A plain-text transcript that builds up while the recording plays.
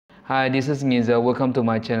Hi, this is NyiZaw. Welcome to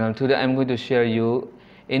my channel. Today I'm going to share you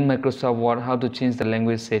in Microsoft Word how to change the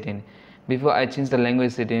language setting. Before I change the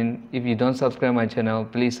language setting, if you don't subscribe my channel,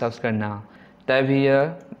 please subscribe now. Type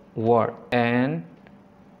here Word and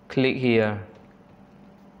click here.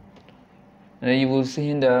 And then you will see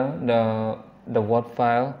in the Word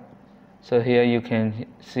file. So here you can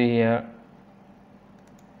see here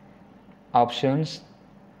options.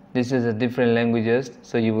 This is the different languages.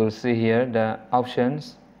 So you will see here the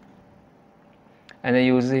options. And then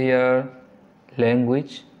you will see here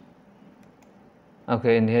language.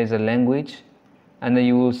 Okay, and here is a language, and then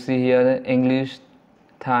you will see here English,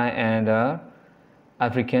 Thai, and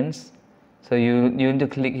Africans. So you need to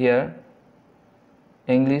click here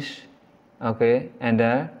English, okay,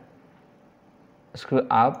 and scroll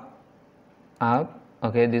up.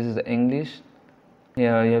 Okay, this is the English.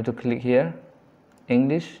 Here you have to click here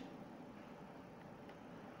English,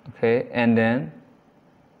 okay, and then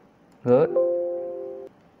good.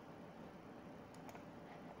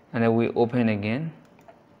 And then we open again.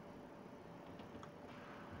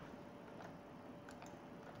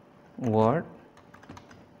 Word.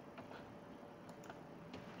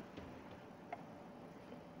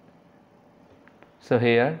 So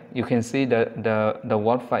here you can see that the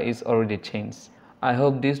Word file is already changed. I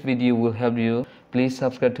hope this video will help you. Please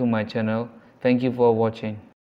subscribe to my channel. Thank you for watching.